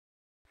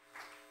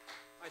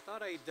I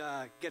thought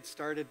I'd get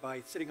started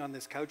by sitting on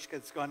this couch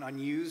that's gone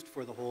unused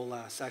for the whole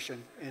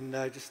session and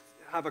just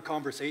have a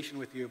conversation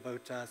with you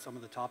about some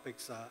of the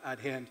topics at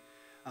hand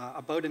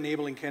about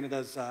enabling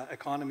Canada's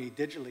economy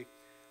digitally.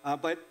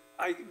 But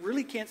I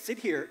really can't sit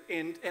here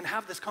and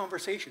have this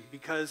conversation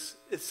because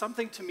it's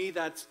something to me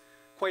that's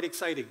quite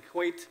exciting,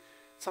 quite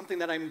something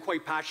that I'm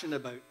quite passionate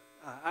about.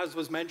 As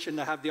was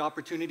mentioned, I have the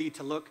opportunity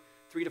to look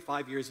 3 to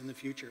 5 years in the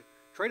future.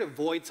 Try to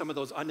avoid some of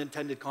those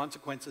unintended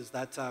consequences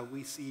that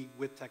we see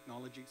with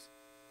technologies.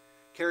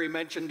 Carrie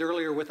mentioned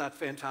earlier with that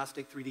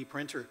fantastic 3D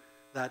printer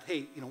that,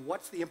 hey,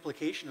 what's the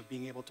implication of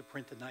being able to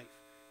print a knife?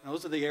 And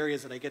those are the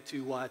areas that I get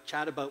to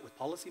chat about with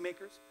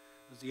policymakers.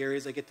 Those are the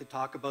areas I get to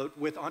talk about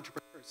with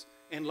entrepreneurs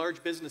and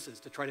large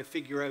businesses to try to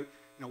figure out,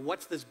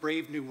 what's this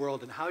brave new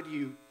world and how do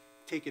you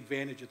take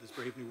advantage of this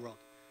brave new world?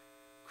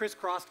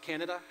 Crisscrossed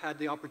Canada had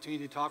the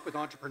opportunity to talk with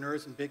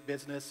entrepreneurs and big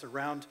business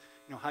around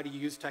how do you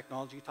use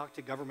technology, talk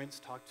to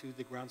governments, talk to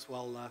the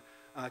groundswell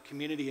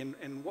community.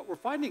 And what we're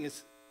finding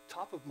is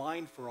top of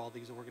mind for all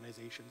these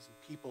organizations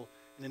and people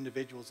and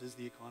individuals is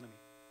the economy.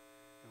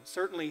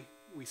 Certainly,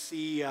 we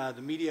see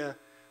the media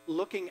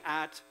looking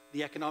at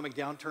the economic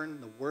downturn,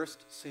 the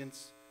worst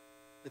since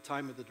the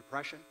time of the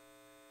Depression,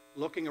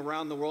 looking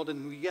around the world,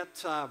 and we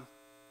get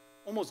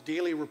almost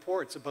daily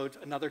reports about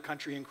another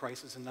country in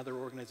crisis, another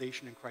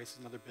organization in crisis,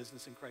 another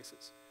business in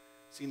crisis.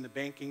 Seen the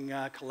banking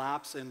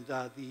collapse and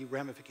the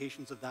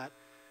ramifications of that.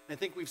 And I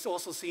think we've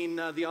also seen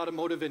the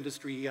automotive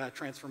industry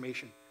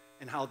transformation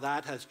and how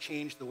that has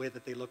changed the way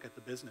that they look at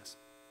the business.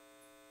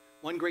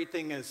 One great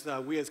thing as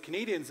we as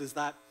Canadians is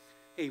that,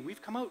 hey,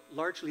 we've come out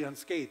largely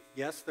unscathed.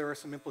 Yes, there are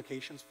some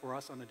implications for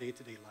us on a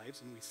day-to-day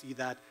lives, and we see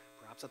that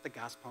perhaps at the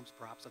gas pumps,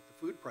 perhaps at the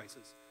food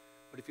prices.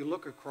 But if you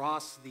look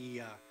across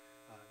the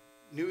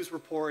news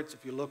reports,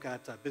 if you look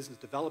at Business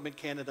Development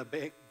Canada,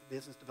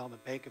 Business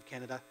Development Bank of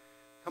Canada,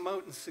 come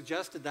out and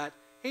suggested that,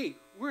 hey,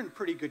 we're in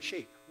pretty good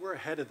shape. We're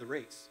ahead of the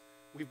race.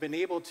 We've been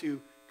able to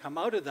come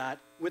out of that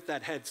with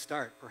that head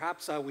start.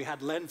 Perhaps we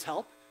had Len's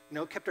help,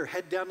 kept our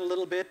head down a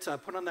little bit,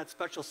 put on that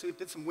special suit,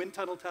 did some wind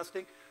tunnel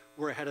testing.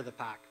 We're ahead of the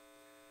pack.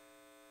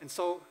 And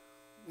so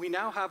we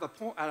now have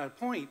at a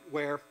point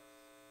where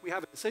we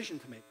have a decision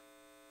to make.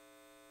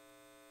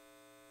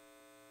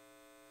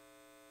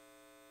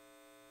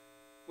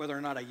 Whether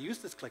or not I use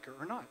this clicker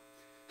or not.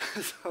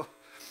 So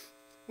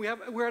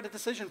we're at a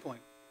decision point.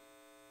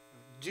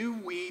 Do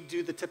we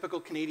do the typical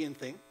Canadian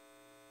thing?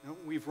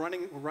 We're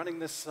running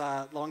this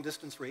long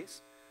distance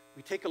race.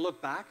 We take a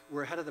look back,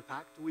 we're ahead of the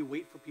pack. Do we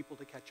wait for people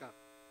to catch up?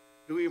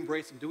 Do we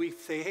embrace them? Do we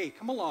say, hey,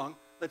 come along,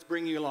 let's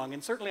bring you along?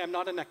 And certainly I'm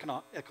not an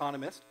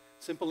economist,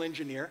 simple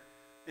engineer,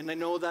 and I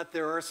know that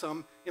there are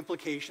some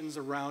implications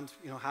around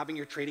having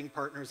your trading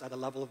partners at a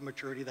level of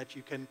maturity that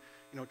you can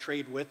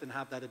trade with and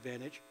have that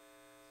advantage.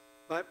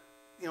 But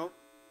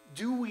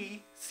do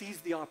we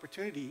seize the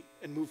opportunity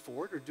and move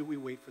forward, or do we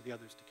wait for the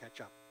others to catch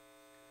up?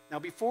 Now,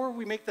 before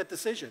we make that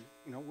decision,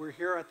 we're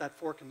here at that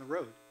fork in the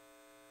road.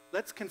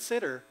 Let's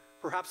consider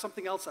perhaps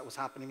something else that was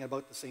happening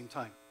about the same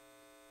time.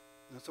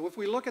 So if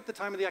we look at the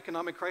time of the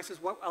economic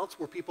crisis, what else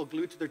were people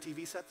glued to their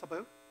TV sets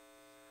about?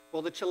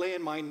 Well, the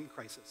Chilean mine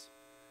crisis.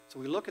 So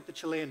we look at the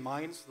Chilean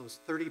mines, those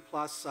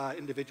 30-plus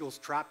individuals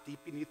trapped deep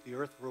beneath the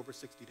earth for over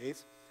 60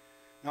 days.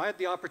 Now, I had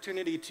the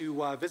opportunity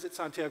to visit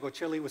Santiago,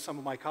 Chile with some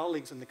of my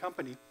colleagues in the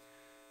company,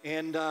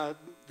 and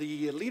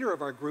the leader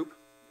of our group,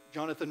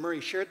 Jonathan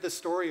Murray, shared this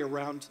story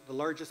around the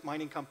largest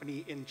mining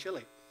company in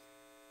Chile.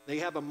 They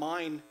have a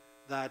mine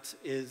that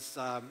is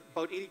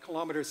about 80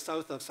 kilometers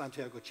south of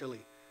Santiago,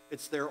 Chile.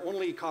 It's their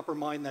only copper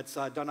mine that's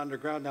done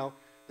underground. Now,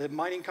 the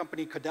mining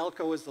company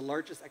Codelco is the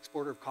largest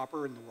exporter of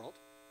copper in the world,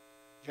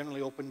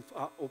 generally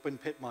open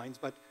pit mines,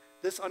 but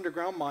this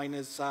underground mine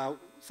is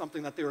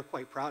something that they were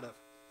quite proud of.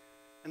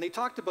 And they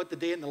talked about the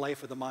day in the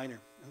life of the miner.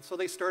 And so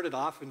they started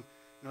off and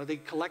they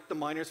collect the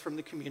miners from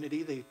the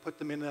community. They put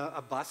them in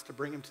a bus to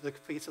bring them to the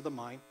face of the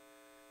mine.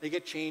 They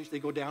get changed. They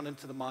go down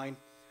into the mine.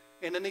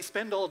 And then they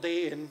spend all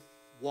day in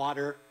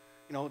water,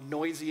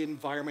 noisy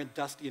environment,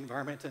 dusty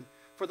environment. And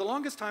for the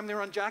longest time,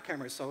 they're on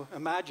jackhammers. So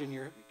imagine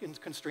you're in a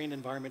constrained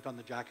environment on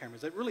the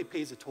jackhammers. It really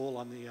pays a toll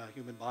on the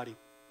human body.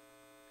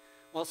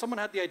 Well, someone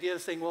had the idea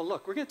of saying, well,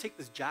 look, we're going to take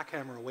this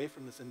jackhammer away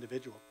from this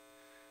individual.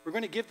 We're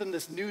going to give them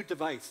this new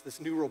device, this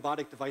new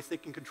robotic device they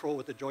can control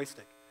with a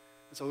joystick.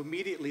 And so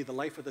immediately the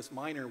life of this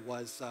miner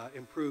was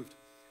improved.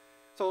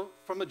 So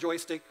from the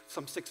joystick,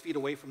 some 6 feet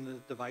away from the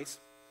device,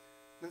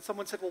 then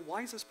someone said, well,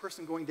 why is this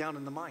person going down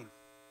in the mine?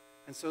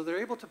 And so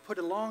they're able to put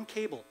a long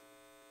cable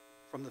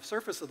from the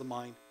surface of the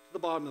mine to the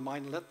bottom of the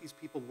mine and let these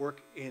people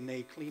work in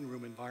a clean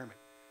room environment,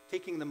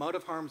 taking them out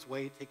of harm's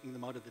way, taking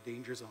them out of the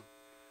danger zone.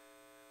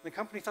 And the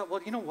company thought,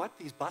 well, you know what?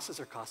 These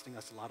buses are costing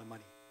us a lot of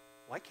money.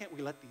 Why can't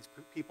we let these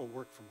people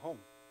work from home?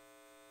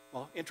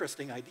 Well,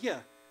 interesting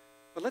idea.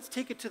 But let's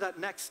take it to that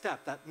next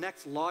step, that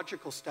next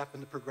logical step in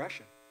the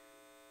progression.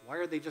 Why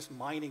are they just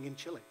mining in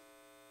Chile?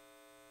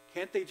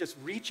 Can't they just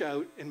reach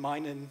out and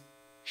mine in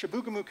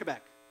Chibougamau,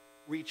 Quebec?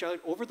 Reach out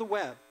over the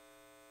web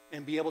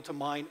and be able to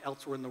mine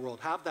elsewhere in the world,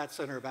 have that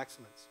center of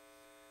excellence.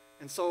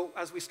 And so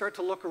as we start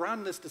to look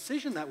around this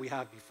decision that we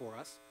have before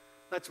us,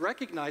 let's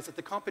recognize that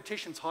the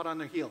competition's hot on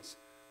their heels.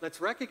 Let's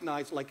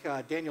recognize, like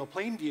Daniel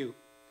Plainview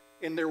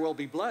in There Will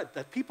Be Blood,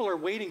 that people are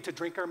waiting to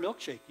drink our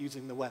milkshake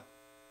using the web.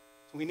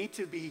 So we need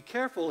to be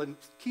careful and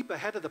keep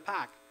ahead of the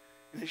pack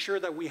and ensure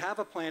that we have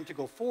a plan to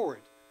go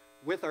forward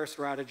with our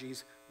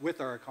strategies,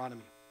 with our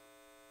economy.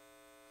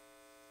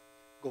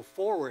 Go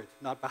forward,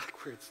 not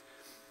backwards.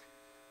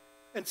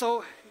 And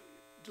so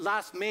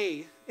last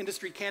May,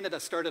 Industry Canada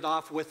started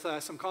off with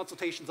some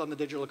consultations on the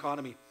digital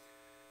economy.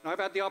 Now, I've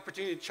had the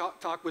opportunity to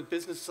talk with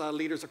business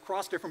leaders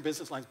across different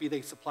business lines, be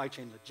they supply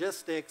chain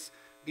logistics,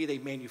 be they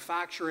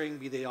manufacturing,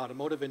 be they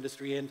automotive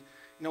industry. And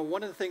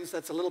one of the things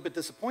that's a little bit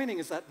disappointing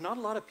is that not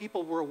a lot of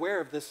people were aware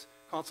of this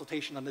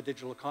consultation on the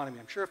digital economy.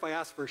 I'm sure if I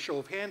asked for a show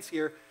of hands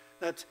here,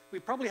 that we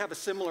probably have a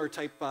similar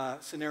type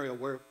scenario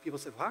where people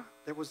said, "Huh,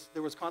 there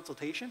was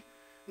consultation?"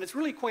 And it's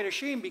really quite a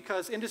shame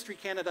because Industry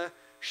Canada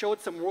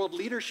showed some world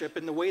leadership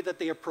in the way that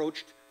they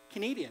approached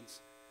Canadians.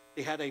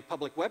 They had a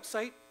public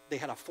website, they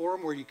had a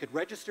forum where you could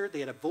register, they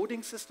had a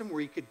voting system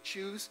where you could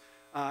choose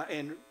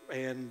and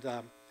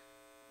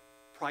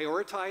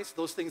prioritize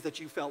those things that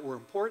you felt were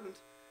important,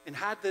 and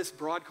had this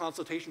broad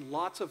consultation,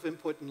 lots of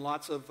input and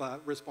lots of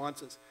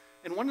responses.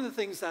 And one of the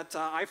things that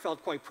I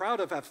felt quite proud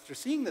of after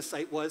seeing this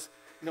site was,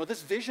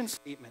 this vision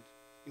statement.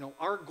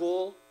 Our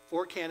goal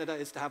for Canada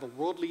is to have a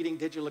world-leading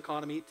digital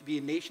economy, to be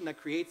a nation that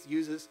creates,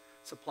 uses,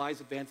 supplies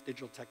advanced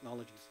digital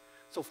technologies.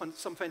 So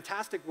some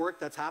fantastic work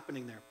that's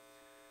happening there.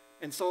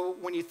 And so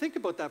when you think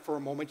about that for a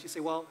moment, you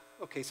say, well,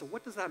 okay, so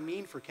what does that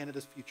mean for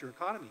Canada's future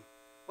economy?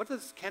 What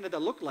does Canada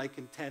look like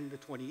in 10 to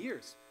 20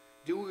 years?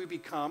 Do we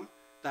become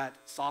that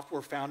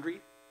software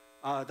foundry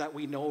that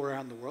we know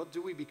around the world?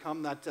 Do we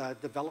become that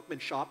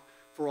development shop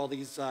for all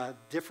these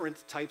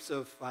different types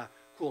of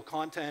cool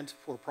content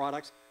for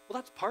products? Well,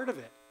 that's part of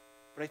it.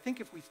 But I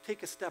think if we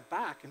take a step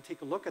back and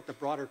take a look at the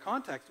broader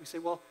context, we say,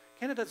 well,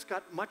 Canada's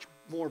got much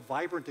more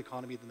vibrant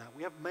economy than that.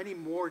 We have many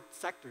more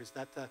sectors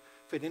that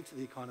fit into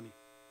the economy.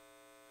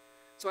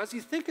 So as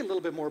you think a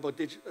little bit more about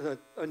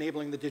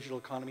enabling the digital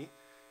economy,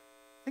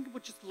 think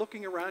about just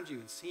looking around you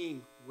and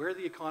seeing where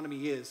the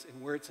economy is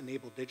and where it's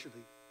enabled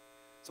digitally.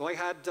 So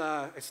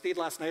I stayed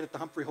last night at the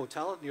Humphrey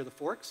Hotel near the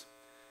Forks,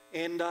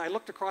 and I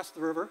looked across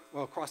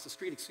the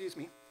street, excuse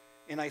me,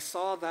 and I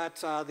saw that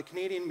the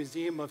Canadian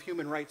Museum of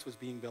Human Rights was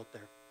being built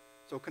there.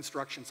 So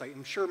construction site.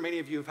 I'm sure many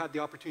of you have had the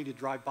opportunity to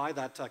drive by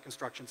that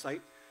construction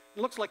site.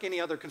 It looks like any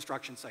other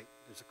construction site.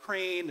 There's a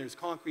crane, there's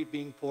concrete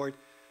being poured,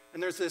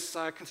 and there's this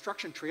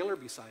construction trailer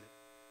beside it.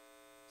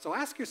 So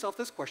ask yourself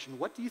this question: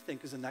 what do you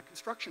think is in that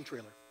construction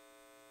trailer?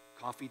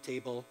 Coffee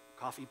table,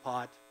 coffee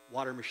pot,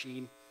 water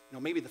machine,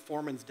 maybe the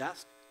foreman's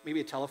desk,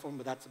 maybe a telephone,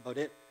 but that's about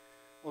it.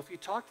 Well, if you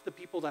talk to the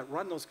people that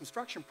run those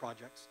construction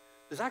projects,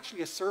 there's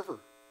actually a server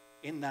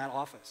in that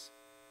office.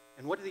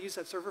 And what do they use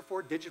that server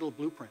for? Digital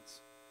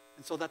blueprints.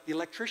 And so that the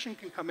electrician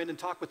can come in and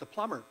talk with the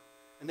plumber,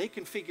 and they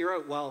can figure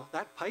out, well,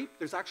 that pipe,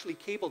 there's actually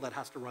cable that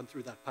has to run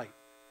through that pipe.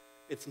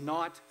 It's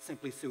not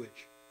simply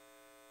sewage.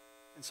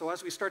 And so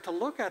as we start to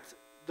look at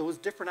those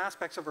different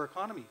aspects of our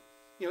economy,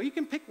 you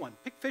can pick one,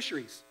 pick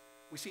fisheries.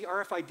 We see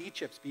RFID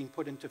chips being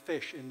put into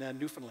fish in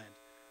Newfoundland,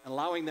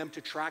 allowing them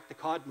to track the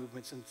cod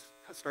movements and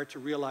start to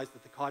realize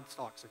that the cod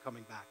stocks are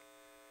coming back.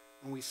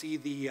 And we see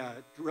the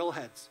drill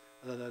heads,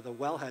 the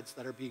well heads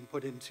that are being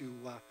put into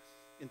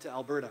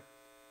Alberta.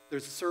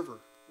 There's a server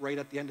right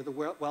at the end of the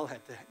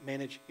wellhead to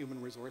manage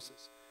human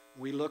resources.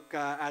 We look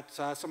at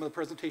some of the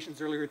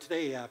presentations earlier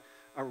today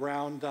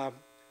around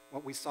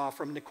what we saw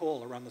from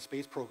Nicole around the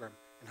space program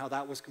and how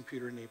that was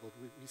computer enabled.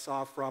 We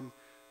saw from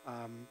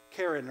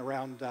Karen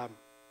around, the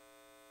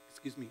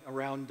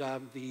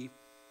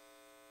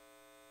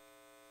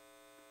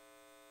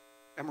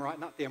MRI,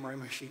 not the MRI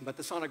machine, but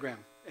the sonogram.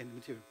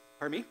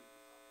 Pardon me?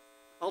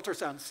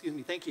 Ultrasound, excuse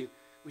me, thank you.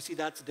 We see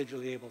that's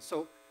digitally enabled.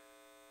 So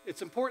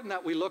it's important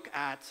that we look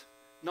at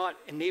not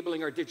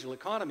enabling our digital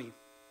economy,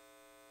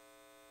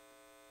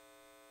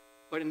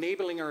 but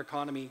enabling our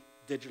economy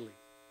digitally.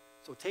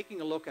 So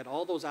taking a look at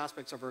all those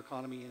aspects of our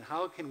economy and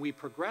how can we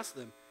progress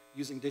them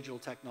using digital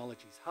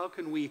technologies? How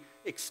can we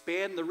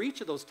expand the reach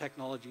of those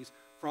technologies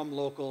from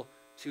local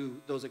to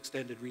those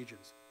extended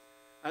regions?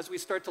 As we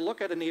start to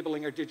look at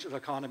enabling our digital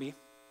economy,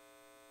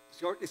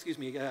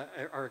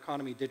 our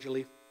economy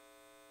digitally,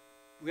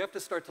 we have to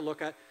start to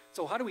look at,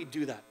 so how do we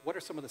do that? What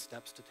are some of the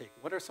steps to take?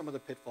 What are some of the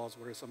pitfalls?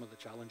 What are some of the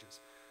challenges?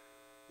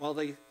 Well,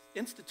 the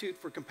Institute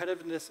for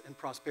Competitiveness and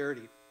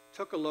Prosperity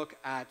took a look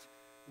at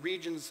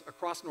regions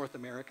across North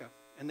America,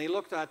 and they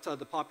looked at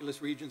the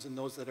populous regions and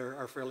those that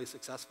are fairly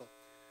successful.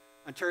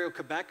 Ontario,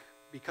 Quebec,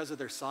 because of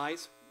their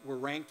size, were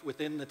ranked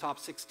within the top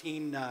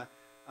 16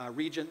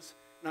 regions.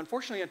 And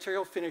unfortunately,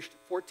 Ontario finished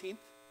 14th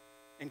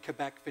and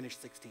Quebec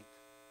finished 16th.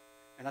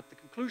 And at the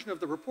conclusion of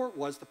the report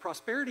was the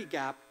prosperity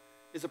gap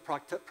is a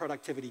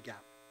productivity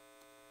gap.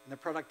 And the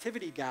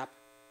productivity gap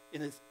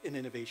is an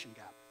innovation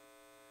gap.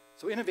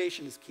 So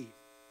innovation is key.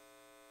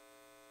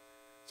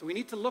 So we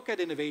need to look at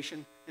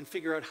innovation and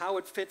figure out how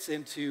it fits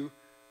into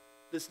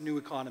this new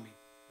economy,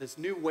 this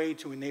new way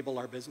to enable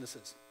our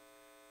businesses.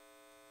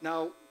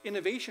 Now,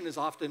 innovation is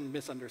often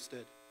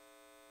misunderstood.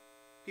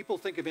 People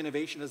think of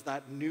innovation as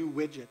that new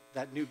widget,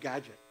 that new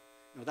gadget,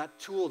 that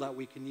tool that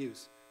we can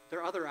use. There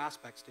are other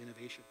aspects to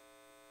innovation.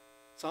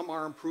 Some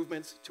are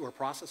improvements to our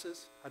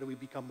processes. How do we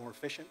become more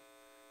efficient?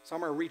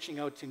 Some are reaching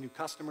out to new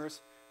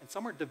customers, and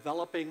some are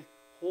developing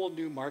whole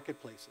new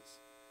marketplaces,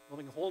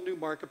 building whole new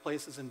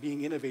marketplaces and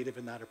being innovative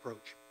in that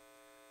approach.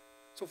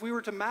 So if we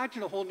were to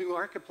imagine a whole new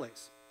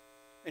marketplace,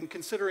 and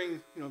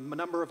considering, a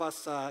number of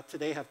us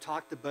today have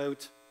talked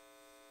about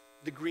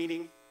the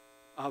greening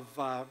of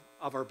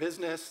our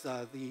business,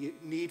 the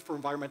need for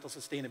environmental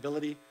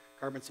sustainability,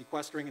 carbon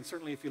sequestering, and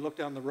certainly if you look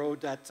down the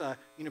road at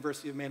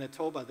University of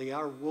Manitoba, they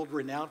are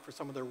world-renowned for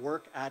some of their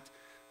work at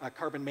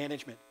carbon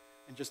management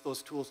and just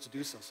those tools to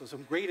do so. So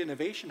some great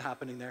innovation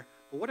happening there,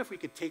 but what if we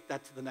could take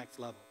that to the next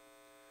level?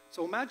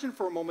 So imagine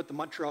for a moment the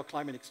Montreal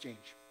Climate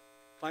Exchange.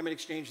 Climate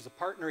Exchange is a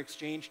partner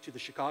exchange to the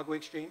Chicago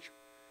Exchange.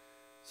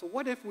 So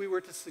what if we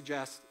were to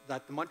suggest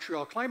that the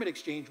Montreal Climate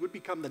Exchange would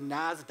become the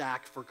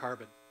NASDAQ for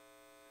carbon?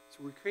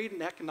 So we create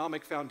an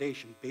economic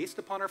foundation based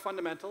upon our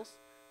fundamentals,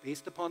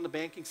 based upon the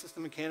banking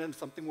system in Canada,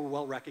 something we're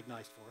well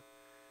recognized for.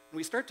 And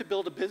we start to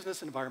build a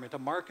business environment, a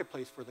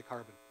marketplace for the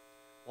carbon.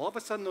 All of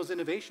a sudden, those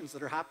innovations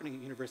that are happening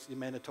at University of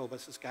Manitoba,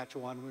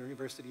 Saskatchewan,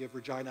 University of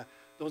Regina,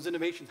 those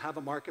innovations have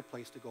a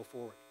marketplace to go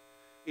forward,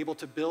 able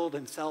to build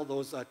and sell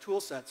those tool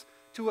sets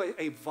to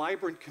a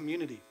vibrant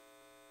community.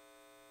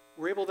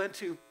 We're able then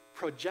to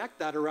project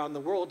that around the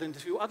world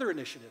into other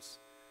initiatives.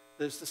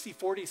 There's the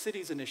C40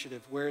 Cities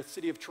Initiative, where the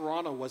City of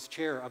Toronto was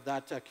chair of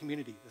that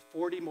community, the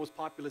 40 most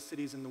populous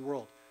cities in the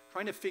world,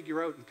 trying to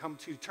figure out and come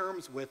to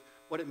terms with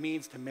what it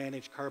means to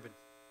manage carbon.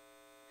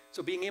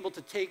 So being able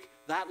to take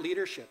that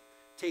leadership,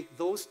 take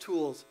those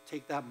tools,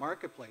 take that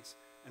marketplace,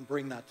 and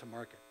bring that to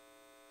market.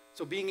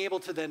 So being able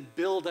to then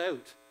build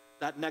out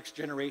that next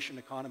generation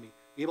economy,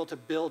 be able to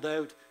build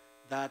out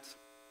that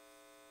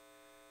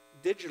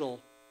digital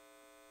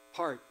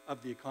part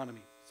of the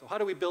economy. So how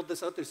do we build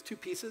this out? There's two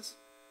pieces.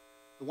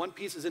 The one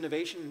piece is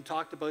innovation, and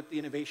talked about the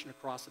innovation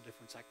across the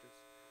different sectors.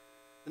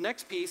 The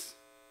next piece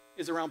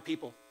is around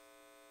people.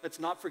 Let's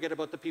not forget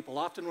about the people.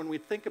 Often when we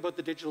think about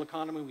the digital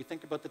economy, we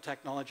think about the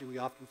technology, we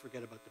often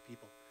forget about the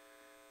people.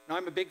 Now,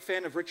 I'm a big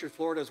fan of Richard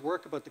Florida's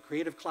work about the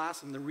creative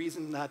class and the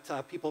reason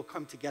that people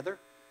come together.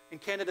 And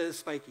Canada is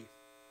spiky.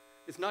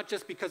 It's not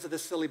just because of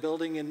this silly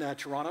building in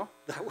Toronto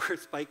that we're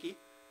spiky,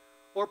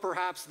 or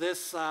perhaps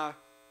this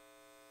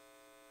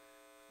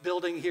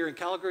building here in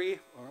Calgary,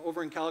 or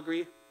over in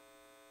Calgary.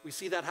 We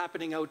see that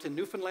happening out in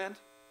Newfoundland.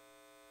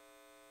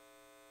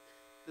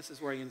 This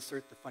is where I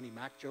insert the funny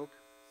Mac joke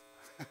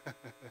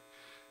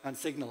on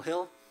Signal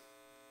Hill.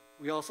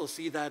 We also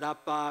see that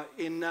up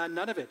in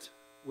Nunavut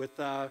with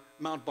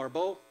Mount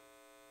Barbeau,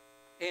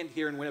 and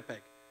here in Winnipeg.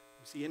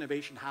 We see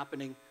innovation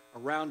happening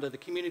around the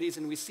communities,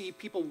 and we see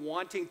people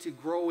wanting to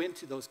grow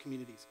into those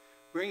communities,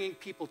 bringing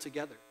people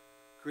together.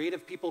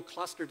 Creative people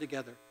cluster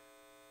together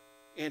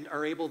and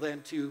are able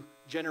then to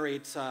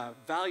generate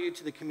value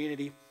to the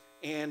community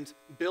and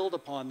build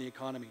upon the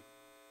economy.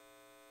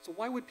 So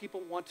why would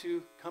people want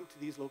to come to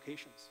these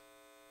locations?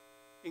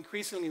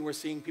 Increasingly, we're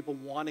seeing people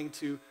wanting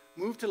to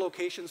move to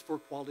locations for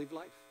quality of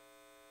life,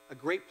 a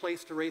great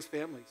place to raise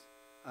families,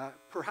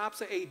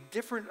 perhaps a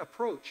different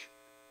approach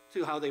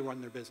to how they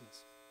run their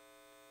business.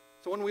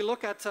 So when we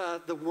look at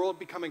the world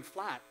becoming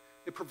flat,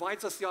 it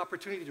provides us the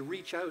opportunity to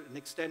reach out and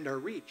extend our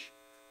reach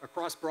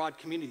across broad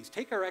communities,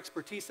 take our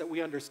expertise that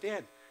we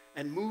understand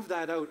and move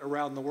that out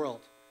around the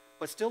world,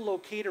 but still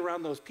locate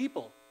around those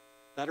people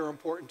that are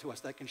important to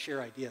us, that can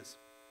share ideas.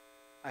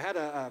 I had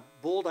a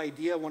bold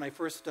idea when I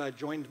first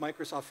joined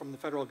Microsoft from the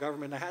federal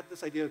government. I had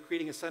this idea of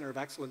creating a center of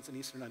excellence in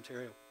Eastern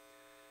Ontario.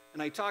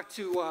 And I talked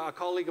to a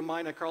colleague of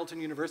mine at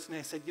Carleton University, and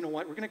I said, you know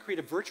what, we're going to create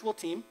a virtual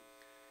team,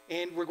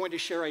 and we're going to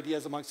share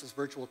ideas amongst this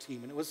virtual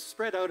team. And it was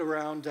spread out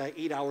around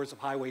 8 hours of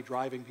highway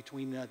driving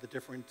between the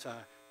different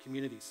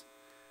communities.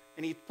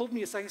 And he pulled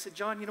me aside and said,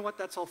 John, you know what,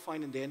 that's all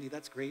fine and dandy,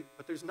 that's great,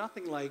 but there's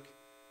nothing like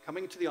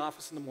coming to the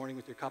office in the morning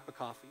with your cup of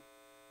coffee,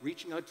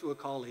 reaching out to a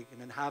colleague, and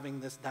then having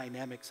this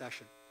dynamic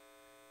session.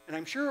 And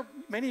I'm sure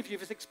many of you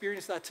have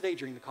experienced that today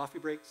during the coffee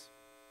breaks,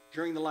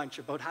 during the lunch,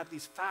 about have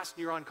these fast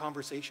neuron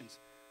conversations,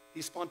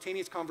 these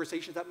spontaneous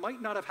conversations that might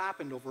not have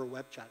happened over a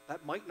web chat,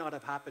 that might not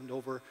have happened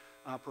over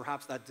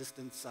perhaps that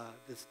distance,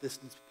 this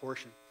distance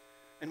portion.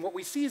 And what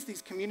we see is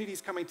these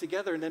communities coming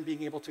together and then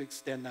being able to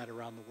extend that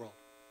around the world.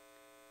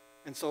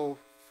 And so,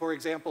 for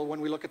example,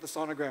 when we look at the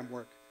sonogram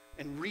work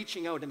and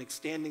reaching out and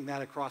extending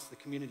that across the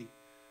community,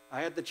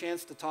 I had the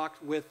chance to talk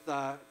with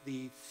the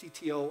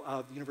CTO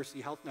of the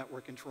University Health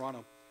Network in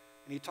Toronto.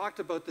 And he talked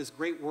about this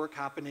great work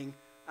happening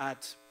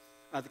at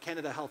the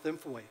Canada Health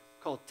Infoway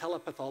called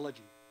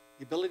telepathology,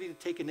 the ability to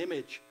take an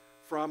image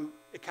from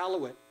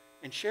Iqaluit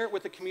and share it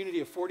with a community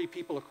of 40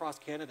 people across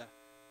Canada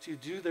to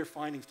do their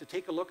findings, to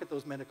take a look at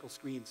those medical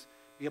screens,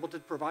 be able to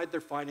provide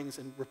their findings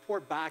and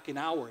report back in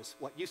hours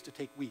what used to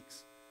take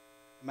weeks.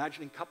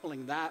 Imagining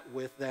coupling that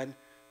with then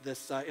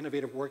this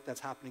innovative work that's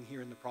happening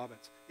here in the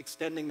province,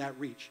 extending that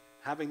reach,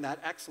 having that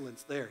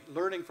excellence there,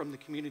 learning from the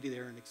community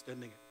there and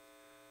extending it.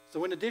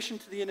 So in addition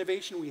to the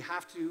innovation, we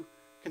have to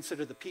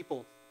consider the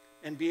people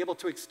and be able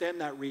to extend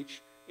that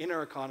reach in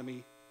our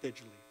economy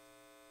digitally.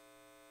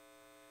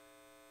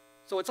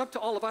 So it's up to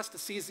all of us to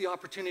seize the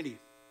opportunity,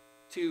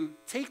 to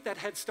take that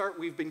head start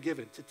we've been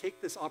given, to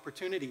take this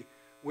opportunity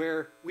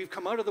where we've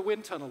come out of the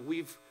wind tunnel,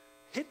 we've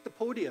hit the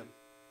podium,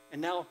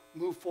 and now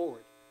move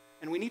forward.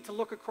 And we need to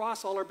look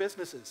across all our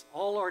businesses,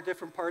 all our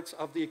different parts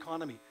of the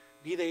economy,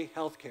 be they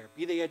healthcare,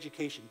 be they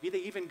education, be they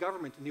even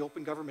government and the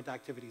open government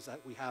activities that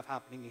we have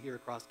happening here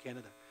across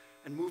Canada,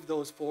 and move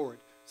those forward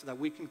so that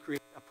we can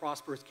create a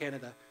prosperous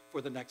Canada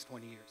for the next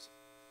 20 years.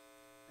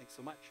 Thanks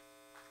so much.